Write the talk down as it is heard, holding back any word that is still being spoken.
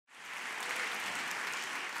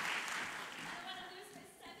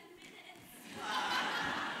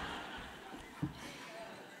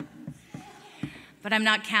But I'm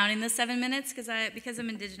not counting the 7 minutes because I'm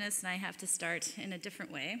Indigenous and I have to start in a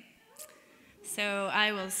different way. So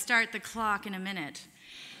I will start the clock in a minute.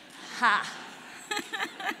 Ha!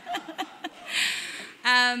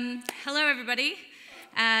 Hello, everybody.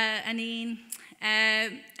 Anine.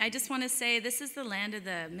 I just want to say this is the land of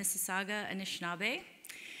the Mississauga Anishinaabe,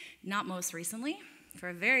 not most recently, for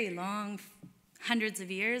a very long, hundreds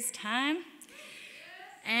of years time.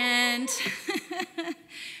 And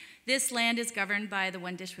this land is governed by the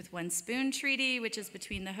One Dish with One Spoon Treaty, which is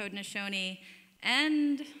between the Haudenosaunee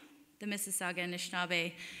and the Mississauga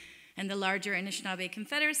Anishinaabe and the larger Anishinaabe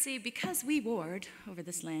Confederacy, because we warred over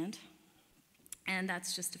this land. And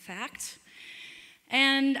that's just a fact.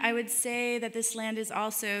 And I would say that this land is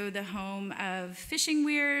also the home of fishing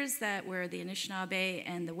weirs that were the Anishinaabe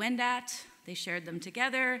and the Wendat. They shared them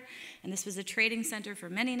together, and this was a trading center for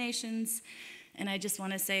many nations. And I just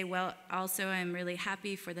want to say, well, also I'm really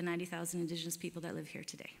happy for the 90,000 Indigenous people that live here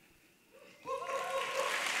today.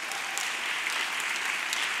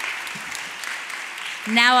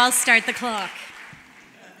 Now I'll start the clock.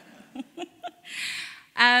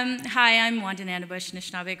 Hi, I'm Wanda Nanibush,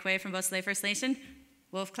 Anishinaabe Kwe from Beausoleil First Nation,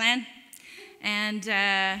 Wolf Clan. And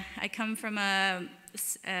I come from I'm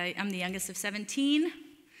the youngest of 17.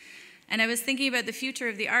 And I was thinking about the future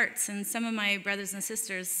of the arts, and some of my brothers and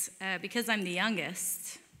sisters, because I'm the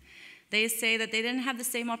youngest, they say that they didn't have the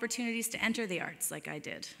same opportunities to enter the arts like I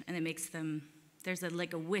did. And it makes them, there's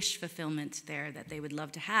like a wish fulfillment there that they would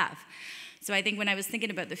love to have. So I think when I was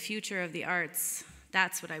thinking about the future of the arts,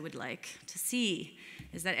 that's what I would like to see,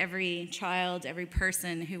 is that every child, every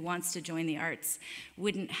person who wants to join the arts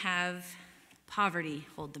wouldn't have poverty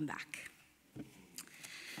hold them back.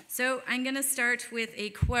 So I'm going to start with a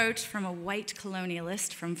quote from a white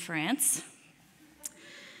colonialist from France.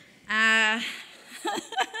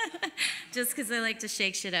 Just because I like to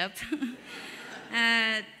shake shit up.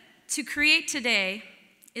 To create today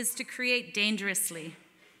is to create dangerously.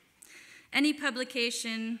 Any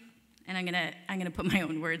publication, and I'm gonna put my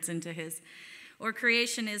own words into his, or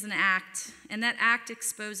creation is an act, and that act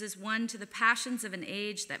exposes one to the passions of an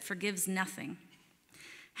age that forgives nothing.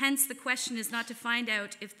 Hence, the question is not to find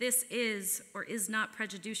out if this is or is not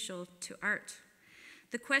prejudicial to art.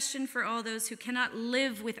 The question for all those who cannot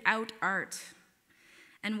live without art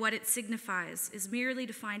and what it signifies is merely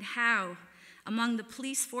to find how, among the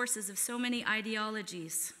police forces of so many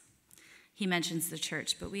ideologies, he mentions the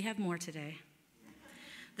church, but we have more today,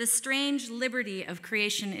 the strange liberty of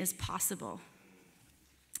creation is possible.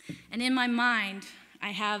 And in my mind,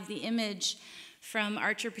 I have the image from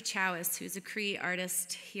Archer Pachowis, who's a Cree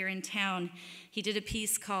artist here in town. He did a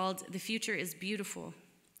piece called "The Future is Beautiful."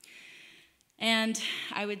 And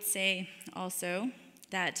I would say also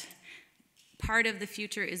that part of the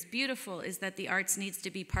future is beautiful is that the arts needs to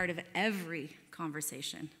be part of every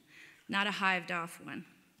conversation, not a hived off one.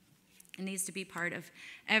 It needs to be part of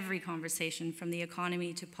every conversation, from the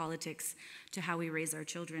economy to politics to how we raise our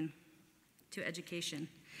children to education.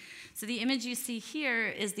 So the image you see here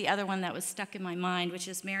is the other one that was stuck in my mind, which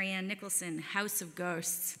is Marianne Nicholson, House of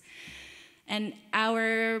Ghosts. And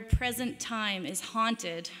our present time is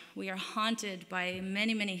haunted. We are haunted by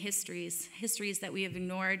many, many histories that we have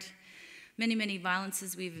ignored, many, many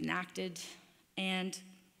violences we've enacted, and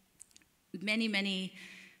many, many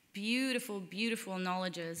beautiful, beautiful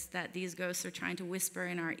knowledges that these ghosts are trying to whisper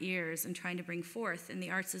in our ears and trying to bring forth. And the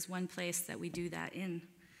arts is one place that we do that in.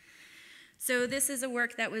 So this is a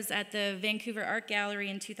work that was at the Vancouver Art Gallery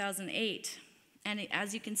in 2008. And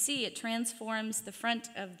as you can see, it transforms the front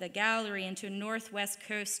of the gallery into a Northwest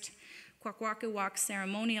Coast Kwakwaka'wakw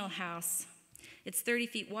ceremonial house. It's 30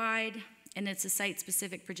 feet wide, and it's a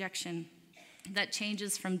site-specific projection that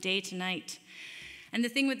changes from day to night. And the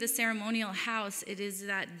thing with the ceremonial house, it is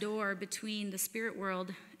that door between the spirit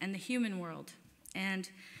world and the human world. And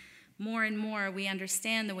more we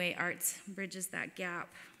understand the way arts bridges that gap.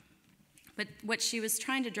 But what she was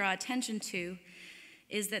trying to draw attention to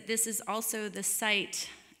is that this is also the site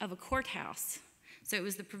of a courthouse. So it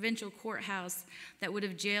was the provincial courthouse that would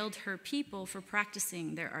have jailed her people for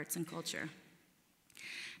practicing their arts and culture.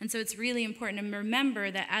 And so it's really important to remember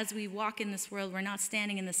that as we walk in this world, we're not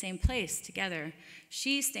standing in the same place together.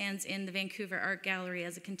 She stands in the Vancouver Art Gallery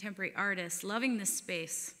as a contemporary artist, loving this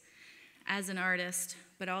space as an artist,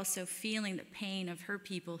 but also feeling the pain of her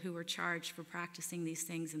people who were charged for practicing these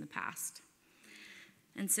things in the past.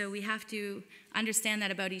 And so we have to understand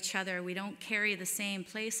that about each other. We don't carry the same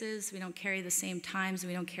places, we don't carry the same times,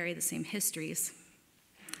 we don't carry the same histories.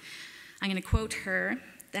 I'm going to quote her.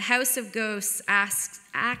 "The House of Ghosts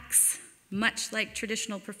acts much like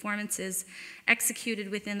traditional performances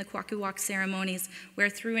executed within the Kwakwaka'wakw ceremonies, where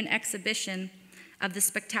through an exhibition, Of the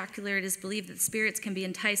spectacular, it is believed that spirits can be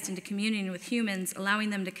enticed into communion with humans,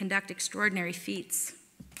 allowing them to conduct extraordinary feats.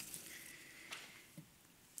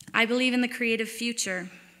 I believe in the creative future.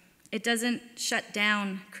 It doesn't shut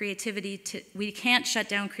down creativity. We can't shut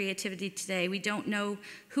down creativity today. We don't know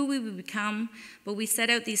who we will become, but we set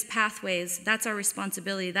out these pathways. That's our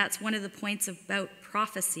responsibility. That's one of the points about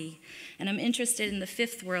prophecy. And I'm interested in the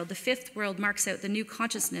fifth world. The fifth world marks out the new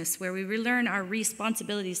consciousness where we relearn our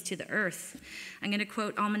responsibilities to the earth. I'm going to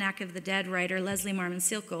quote Almanac of the Dead writer Leslie Marmon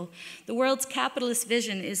Silko. The world's capitalist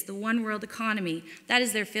vision is the one world economy. That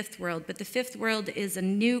is their fifth world. But the fifth world is a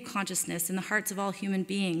new consciousness in the hearts of all human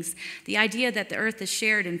beings. The idea that the earth is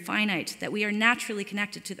shared and finite, that we are naturally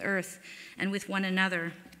connected to the earth and with one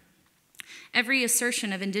another. Every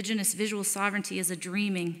assertion of indigenous visual sovereignty is a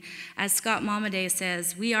dreaming. As Scott Momaday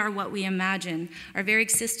says, we are what we imagine. Our very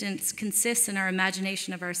existence consists in our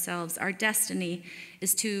imagination of ourselves. Our destiny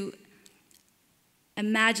is to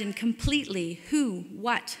imagine completely who,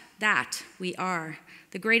 what, that we are.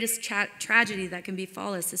 The greatest tragedy that can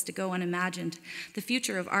befall us is to go unimagined. The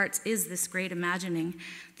future of arts is this great imagining.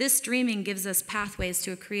 This dreaming gives us pathways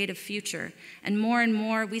to a creative future. And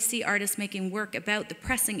more we see artists making work about the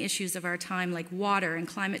pressing issues of our time, like water and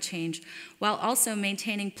climate change, while also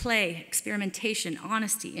maintaining play, experimentation,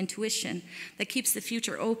 honesty, intuition that keeps the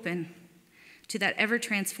future open to that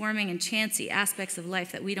ever-transforming and chancy aspects of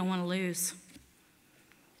life that we don't want to lose.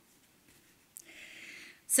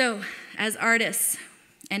 So, as artists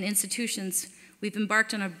and institutions, we've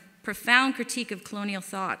embarked on a profound critique of colonial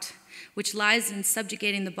thought, which lies in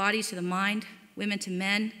subjugating the body to the mind, women to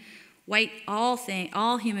men,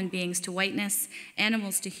 all human beings to whiteness,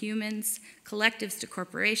 animals to humans, collectives to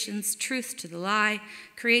corporations, truth to the lie,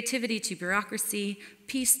 creativity to bureaucracy,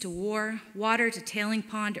 peace to war, water to tailing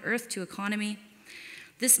pond, earth to economy.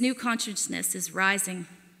 This new consciousness is rising,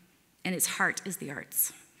 and its heart is the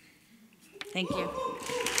arts. Thank you.